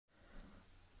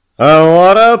Oh,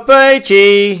 what up,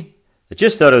 bitchy? I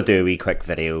just thought I'd do a wee quick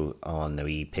video on the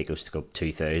wee Picoscope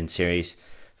 2000 series.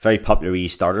 Very popular wee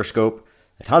starter scope.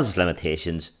 It has its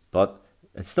limitations, but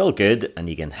it's still good and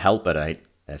you can help it out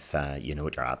if you know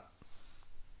what you're at.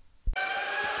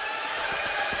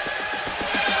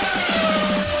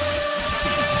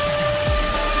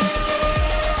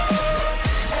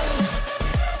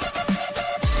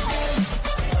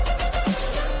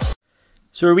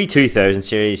 So a wee 2000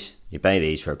 series, you buy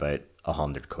these for about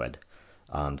 100 quid,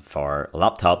 and for a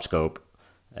laptop scope,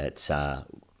 it's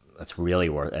really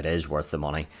worth the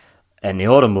money. In the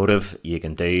automotive, you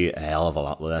can do a hell of a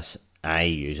lot with this. I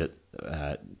use it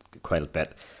quite a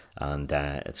bit, and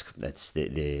it's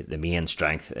the main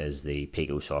strength is the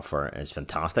Pico software is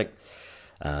fantastic,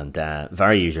 and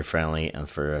very user friendly. And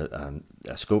for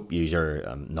a scope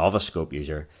user, novice scope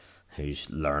user who's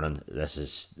learning, this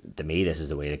is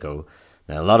the way to go.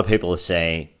 Now, a lot of people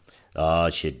say, "Oh,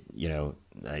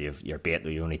 you're bait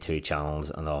with only 2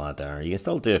 channels and all that." There, you can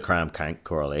still do a cram count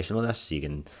correlation with this. You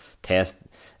can test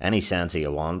any sensor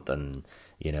you want, and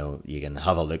you can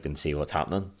have a look and see what's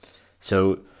happening.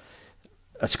 So,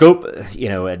 a scope,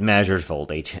 it measures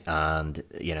voltage, and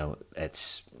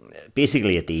it's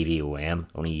basically a DVOM.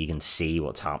 Only you can see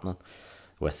what's happening.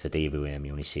 With the DVOM,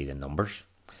 you only see the numbers.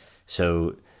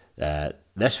 So,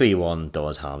 this wee one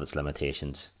does have its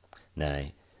limitations. Now,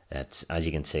 it's, as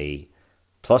you can see,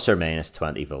 plus or minus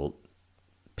 20 volt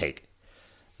peak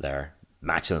there,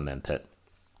 maximum input.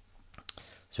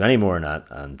 So any more than that,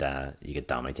 and you get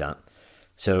damage that.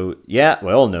 So yeah,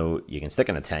 we all know you can stick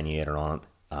an attenuator on it,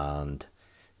 and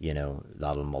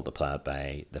that'll multiply it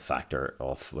by the factor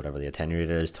of whatever the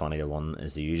attenuator is. 20 to 1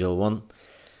 is the usual one,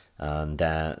 and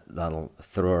that'll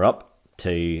throw her up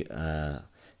to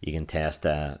you can test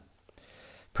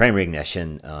primary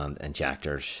ignition and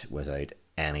injectors without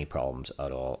any problems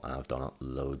at all. I've done it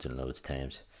loads and loads of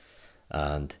times.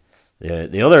 And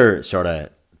the other sort of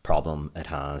problem it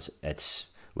has, it's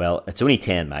only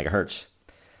 10 megahertz,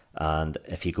 and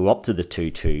if you go up to the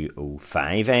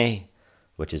 2205A,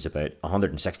 which is about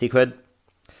 160 quid,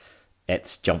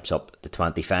 it jumps up to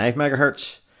 25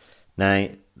 megahertz. Now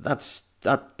that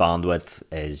bandwidth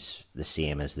is the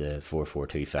same as the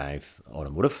 4425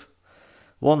 automotive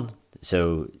one,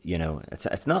 so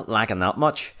it's not lacking that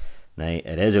much. Now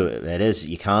it is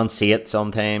you can see it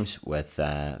sometimes with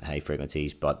high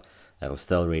frequencies, but it'll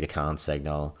still read a CAN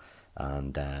signal,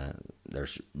 and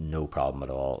there's no problem at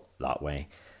all that way.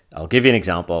 I'll give you an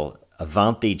example. A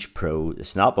Vantage Pro, the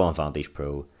Snap-on Vantage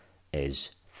Pro,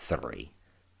 is 3.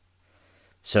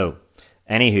 So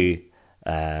anywho,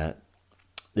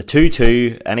 the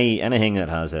 2 anything that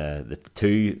has the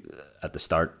 2 at the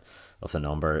start of the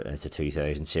number is the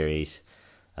 2000 series,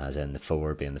 as in the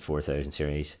 4 being the 4000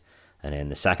 series, and then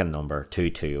the second number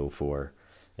 2204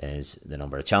 is the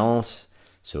number of channels.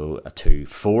 So a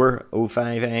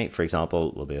 2405A, for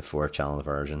example, will be a 4-channel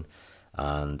version,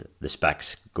 and the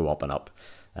specs go up and up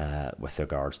with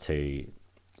regards to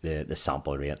the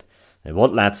sample rate. Now,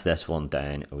 what lets this one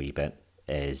down a wee bit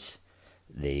is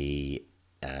the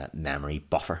memory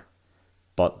buffer,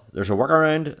 but there's a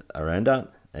workaround around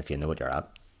that if you know what you're at.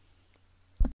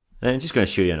 I'm just going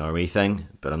to show you another wee thing,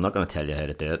 but I'm not going to tell you how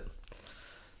to do it.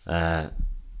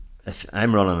 If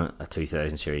I'm running a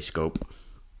 2000 series scope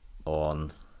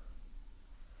on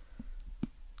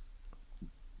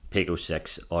Pico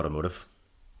 6 automotive,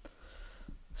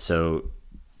 so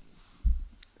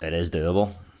it is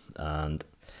doable, and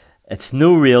it's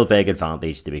no real big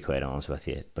advantage, to be quite honest with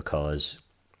you, because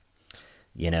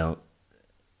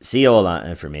see all that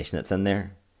information that's in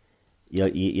there. You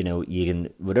can,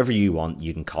 whatever you want,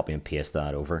 you can copy and paste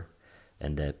that over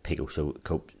in the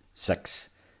Picoscope 6,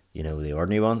 the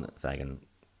ordinary one. If I can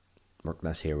work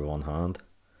this here with one hand.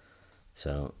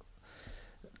 So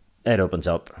it opens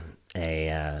up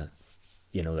a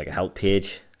like a help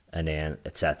page, and then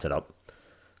it sets it up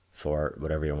for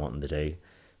whatever you're wanting to do.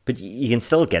 But you can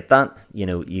still get that,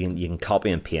 you can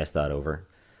copy and paste that over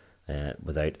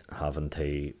without having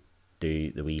to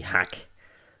do the wee hack,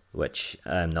 which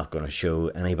I'm not going to show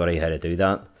anybody how to do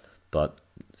that. But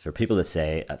for people that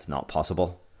say it's not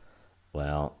possible,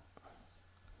 well,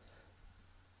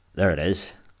 there it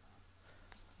is.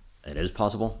 It is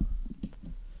possible.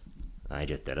 I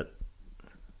just did it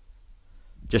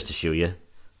just to show you,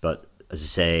 but as I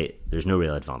say, there's no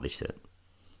real advantage to it.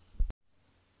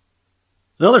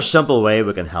 Another simple way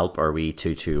we can help our wee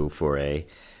 2204A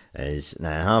is,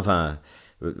 now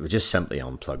we just simply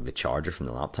unplug the charger from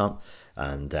the laptop,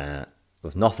 and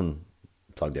with nothing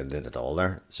plugged into it at all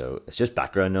there, so it's just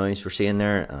background noise we're seeing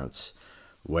there, and it's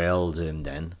well zoomed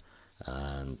in,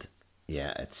 and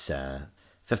yeah, it's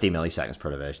 50 milliseconds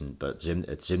per division, but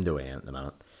it's zoomed away at the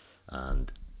minute. And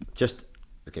just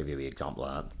to give you an example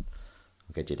of that,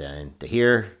 I'll get you down to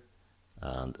here,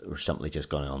 and we're simply just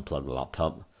going to unplug the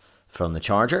laptop from the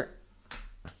charger.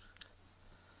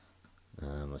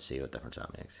 Let's see what difference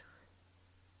that makes.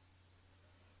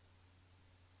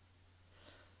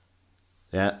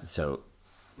 Yeah, so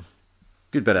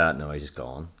good bit of that noise is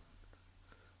gone.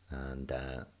 And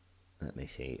let me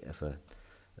see if I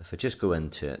just go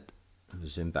into it,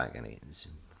 zoom back any,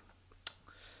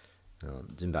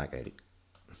 zoom back out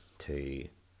to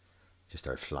just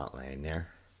our flat line there.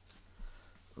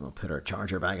 We'll put our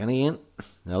charger back in again.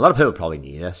 Now a lot of people probably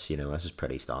knew this, you know, this is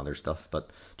pretty standard stuff, but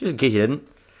just in case you didn't,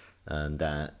 and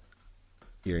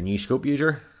you're a new scope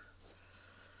user,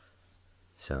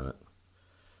 so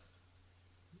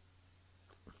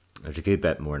there's a good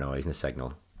bit more noise in the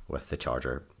signal with the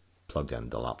charger plugged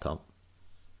into the laptop.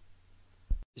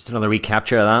 Just another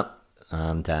recapture of that,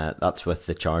 and that's with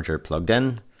the charger plugged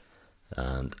in,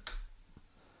 and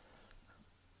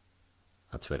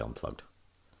that's with unplugged.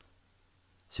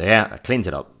 So yeah, it cleans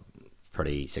it up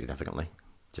pretty significantly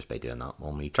just by doing that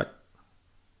one wee trick.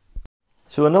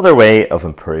 So another way of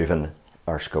improving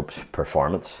our scope's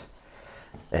performance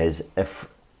is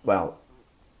well,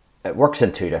 it works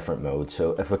in two different modes.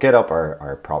 So if we get up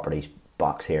our properties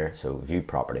box here, so view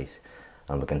properties,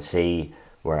 and we can see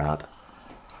we're at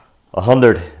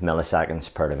 100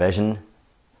 milliseconds per division,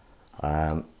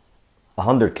 100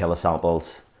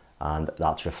 kilosamples, and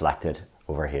that's reflected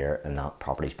over here in that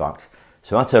properties box.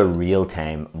 So that's a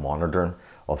real-time monitoring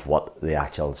of what the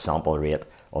actual sample rate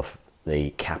of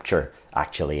the capture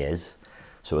actually is.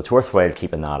 So it's worthwhile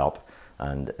keeping that up,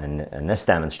 and in this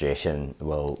demonstration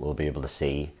we'll be able to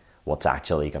see what's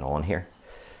actually going on here.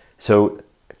 So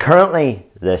currently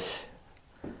this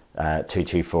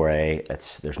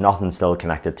 224A, there's nothing still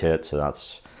connected to it, so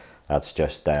that's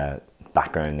just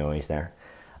background noise there,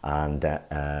 and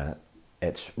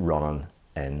it's running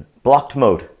in blocked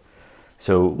mode.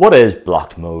 So what is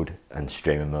blocked mode and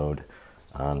streaming mode,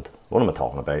 and what am I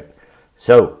talking about?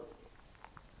 So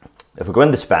if we go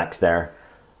into specs there,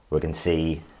 we can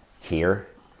see here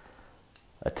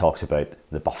it talks about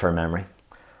the buffer memory,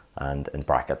 and in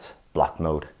brackets blocked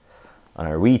mode. And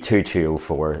our wee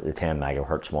 2204, the 10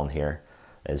 megahertz one here,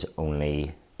 is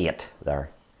only 8 there.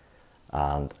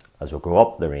 And as we go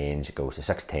up the range, it goes to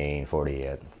 16,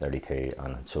 48, 32,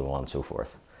 and so on and so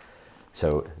forth.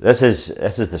 So this is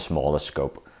the smallest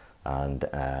scope, and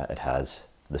it has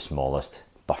the smallest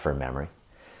buffer memory.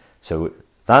 So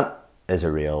that is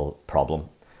a real problem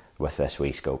with this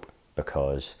wee scope,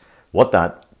 because what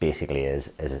that basically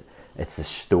is it's the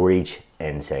storage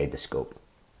inside the scope.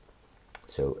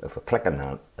 So if we click on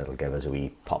that, it'll give us a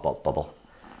wee pop-up bubble.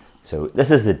 So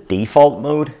this is the default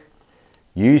mode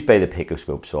used by the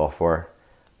Picoscope software.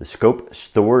 The scope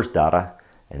stores data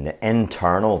in the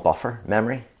internal buffer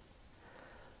memory,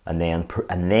 and then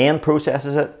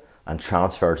processes it and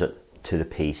transfers it to the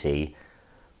PC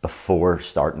before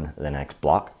starting the next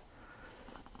block.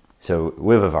 So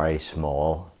we have a very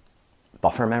small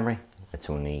buffer memory. It's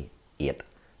only 8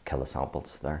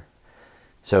 kilosamples there.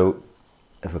 So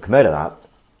if we come out of that,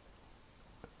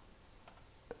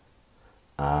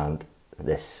 and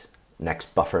this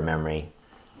next buffer memory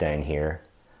down here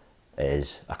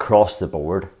is across the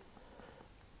board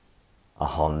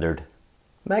 100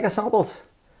 megasamples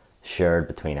shared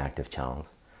between active channels.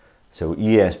 So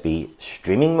USB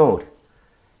streaming mode.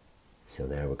 So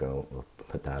there we go, we'll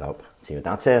put that up, see what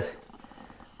that says.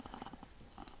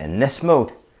 In this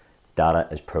mode, data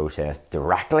is processed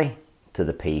directly to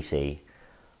the PC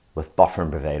with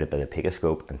buffering provided by the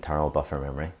Picoscope internal buffer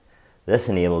memory. This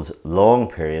enables long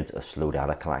periods of slow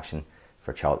data collection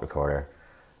for child recorder,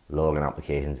 logging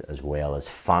applications, as well as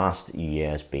fast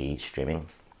USB streaming.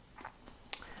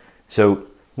 So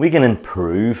we can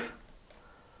improve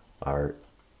our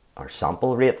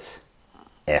sample rates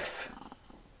if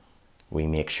we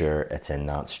make sure it's in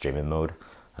that streaming mode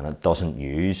and it doesn't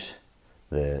use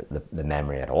the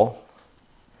memory at all.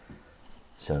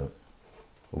 So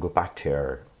we'll go back to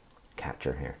our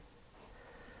capture here.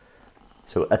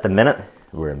 So at the minute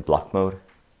we're in block mode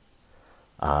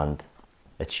and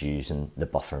it's using the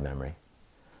buffer memory.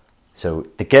 So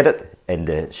to get it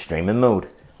into streaming mode,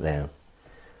 then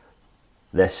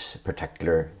this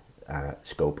particular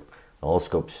scope, all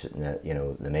scopes, you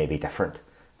know, they may be different.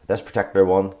 But this particular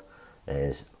one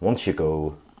is once you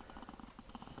go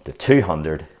to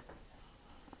 200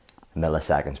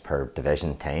 milliseconds per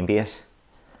division time base,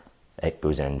 it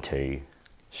goes into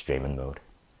streaming mode.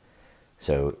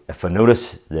 So if I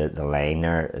notice the line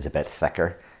there is a bit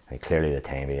thicker, and clearly the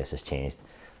time base has changed,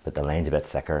 but the line's a bit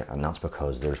thicker, and that's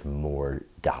because there's more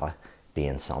data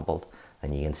being sampled.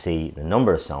 And you can see the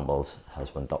number of samples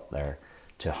has went up there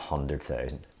to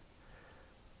 100,000,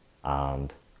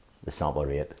 and the sample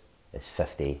rate is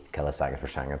 50 kiloseconds per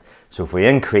second. So if we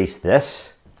increase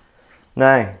this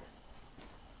now,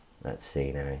 let's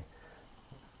see now,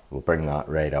 we'll bring that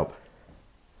right up,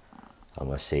 and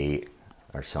we'll see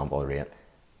our sample rate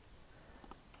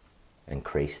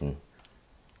increasing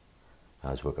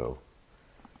as we go.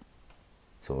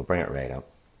 So we'll bring it right up.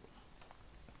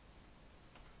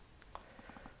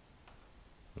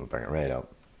 We'll bring it right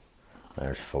up.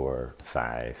 There's 4,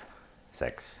 5,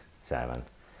 6, 7,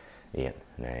 8,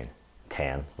 9,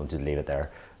 10. We'll just leave it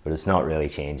there. But it's not really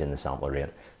changing the sample rate.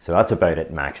 So that's about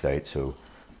it maxed out. So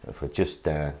if we just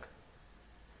go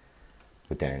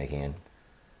down again.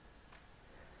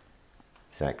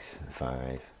 6,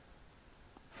 5,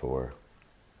 4,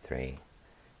 3,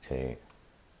 2,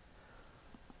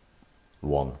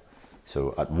 1.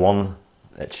 So at 1,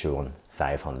 it's showing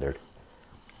 500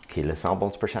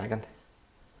 kilosamples per second,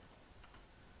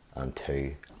 and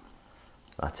 2,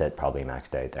 that's it, probably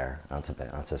maxed out there.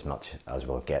 That's as much as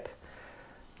we'll get.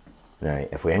 Now,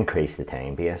 if we increase the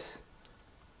time base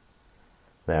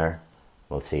there,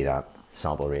 we'll see that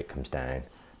sample rate comes down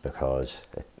because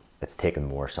it's taking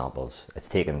more samples, it's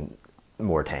taking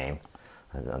more time,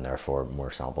 and therefore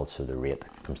more samples, so the rate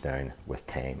comes down with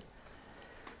time.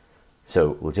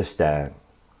 So we'll just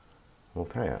we'll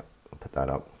try it. We'll put that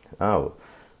up. Oh,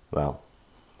 well,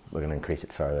 we're going to increase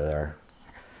it further there.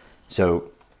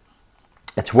 So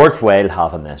it's worthwhile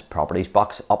having this properties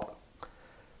box up,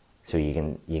 so you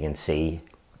can see,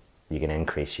 you can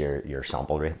increase your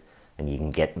sample rate, and you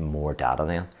can get more data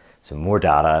then. So more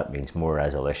data means more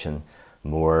resolution,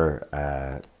 more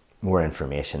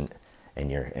information in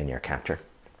your capture.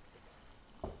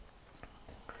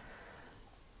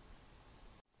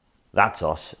 That's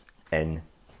us in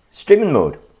streaming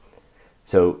mode.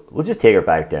 So we'll just take her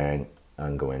back down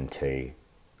and go into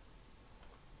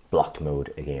blocked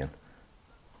mode again.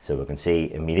 So we can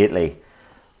see immediately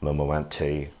when we went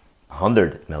to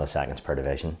 100 milliseconds per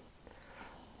division,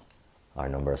 our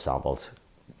number of samples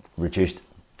reduced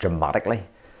dramatically,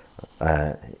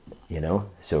 you know,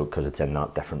 so because it's in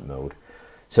that different mode.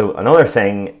 So another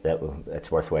thing that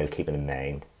it's worthwhile keeping in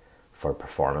mind for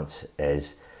performance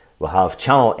is we'll have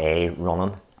channel A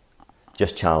running,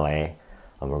 just channel A,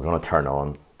 and we're going to turn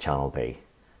on channel B.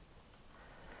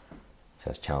 So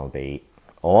that's channel B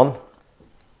on,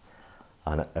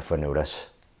 and if we notice,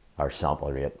 our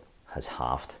sample rate has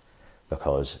halved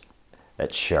because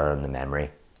it's sharing the memory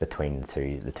between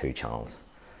the two channels.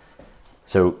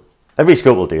 So every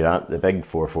scope will do that. The big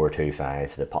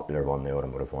 4425, the popular one, the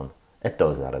automotive one, it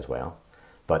does that as well,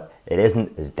 but it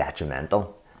isn't as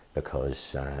detrimental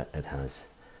because it has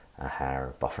a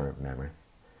higher buffer memory.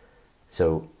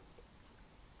 So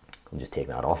we'll just take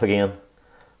that off again.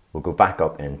 We'll go back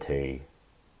up into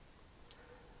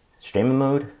streaming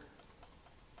mode,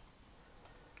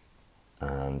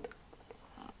 and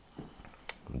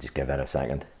we'll just give it a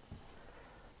second,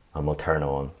 and we'll turn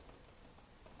on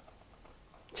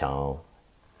channel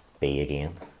B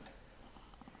again,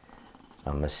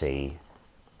 and we'll see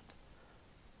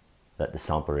that the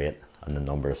sample rate and the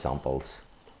number of samples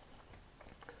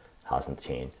hasn't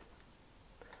changed.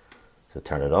 So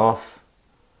turn it off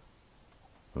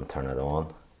and turn it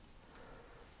on.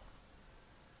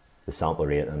 The sample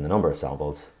rate and the number of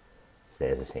samples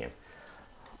stays the same,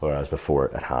 whereas before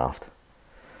it halved.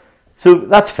 So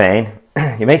that's fine.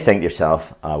 You may think to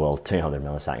yourself, well, 200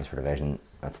 milliseconds per division,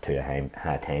 that's too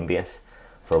high time base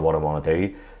for what I want to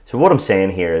do. So what I'm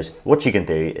saying here is, what you can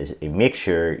do is you make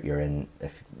sure you're in,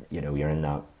 if you know you're in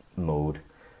that mode,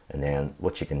 and then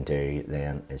what you can do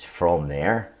then is from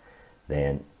there,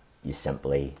 then you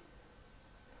simply,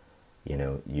 you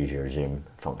know, use your zoom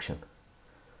function,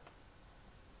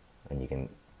 and you can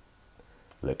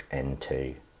look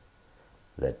into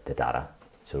the data.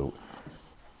 So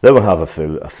then we'll have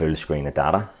a full screen of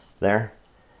data there,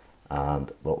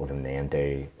 and what we can then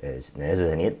do is, now this is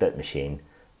an 8-bit machine,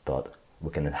 but we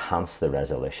can enhance the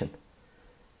resolution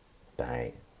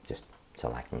by just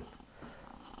selecting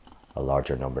a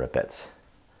larger number of bits,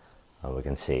 and we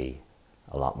can see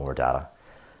a lot more data.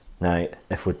 Now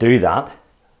if we do that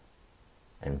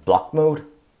in block mode,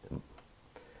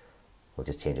 we'll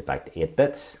just change it back to 8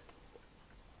 bits.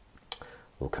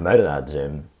 We'll come out of that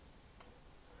zoom,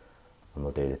 and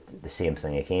we'll do the same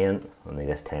thing again, only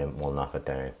this time we'll knock it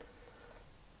down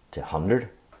to 100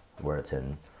 where it's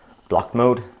in block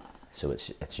mode, so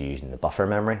it's using the buffer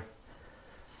memory,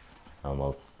 and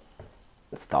we'll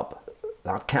stop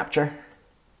that capture,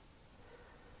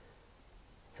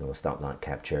 So we'll stop that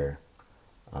capture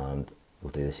and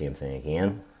we'll do the same thing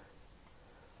again.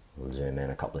 We'll zoom in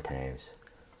a couple of times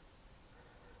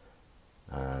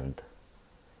and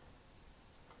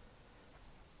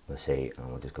we'll see, and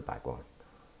we'll just go back one.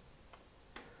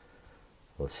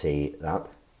 We'll see that,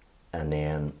 and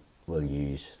then we'll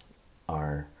use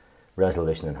our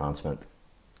resolution enhancement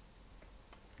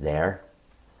there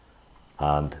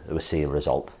and we'll see a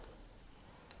result.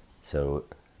 So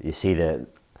you see that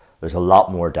there's a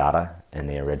lot more data in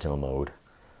the original mode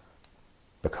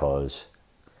because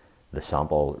the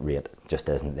sample rate just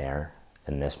isn't there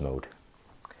in this mode.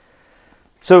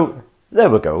 So there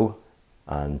we go.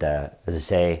 And as I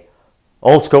say,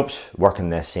 all scopes work in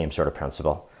this same sort of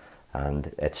principle.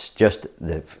 And it's just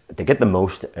to get the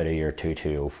most out of your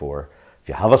 2204. If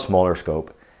you have a smaller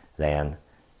scope, then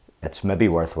it's maybe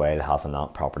worthwhile having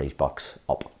that properties box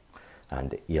up,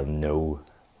 and you'll know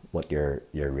what your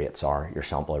rates are, your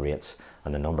sample rates,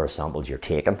 and the number of samples you're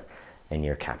taking in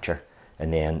your capture.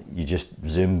 And then you just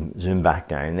zoom back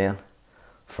down then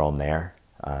from there,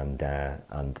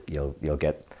 and you'll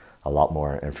get a lot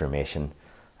more information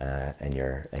in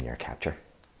your capture.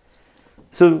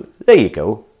 So there you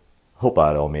go. Hope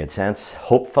that all made sense.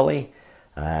 Hopefully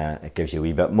it gives you a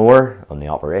wee bit more on the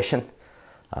operation,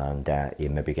 and you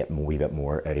maybe get a wee bit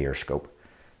more out of your scope.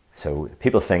 So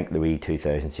people think the wee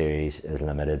 2000 series is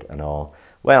limited and all.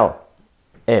 Well,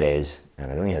 it is,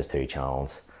 and it only has 2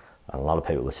 channels. And a lot of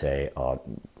people will say, oh,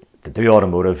 to do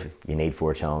automotive, you need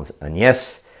 4 channels. And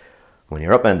yes, when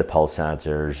you're up into pulse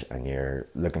sensors and you're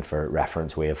looking for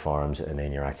reference waveforms, and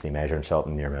then you're actually measuring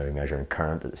something, you're maybe measuring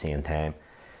current at the same time,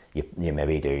 you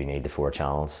maybe do need the 4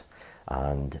 channels.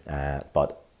 And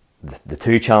but the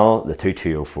 2 channel, the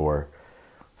 2204,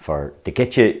 to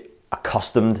get you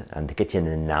accustomed and to get you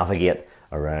to navigate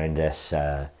around this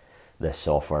this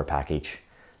software package,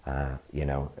 you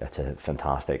know, it's a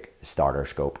fantastic starter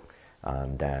scope,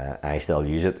 and I still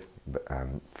use it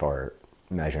for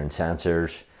measuring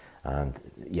sensors, and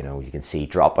you know, you can see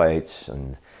dropouts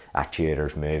and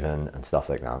actuators moving and stuff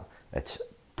like that. It's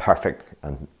perfect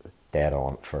and dead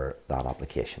on for that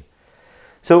application.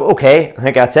 So okay, I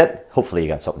think that's it. Hopefully you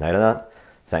got something out of that.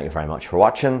 Thank you very much for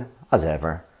watching, as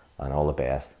ever, and all the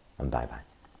best, and bye bye.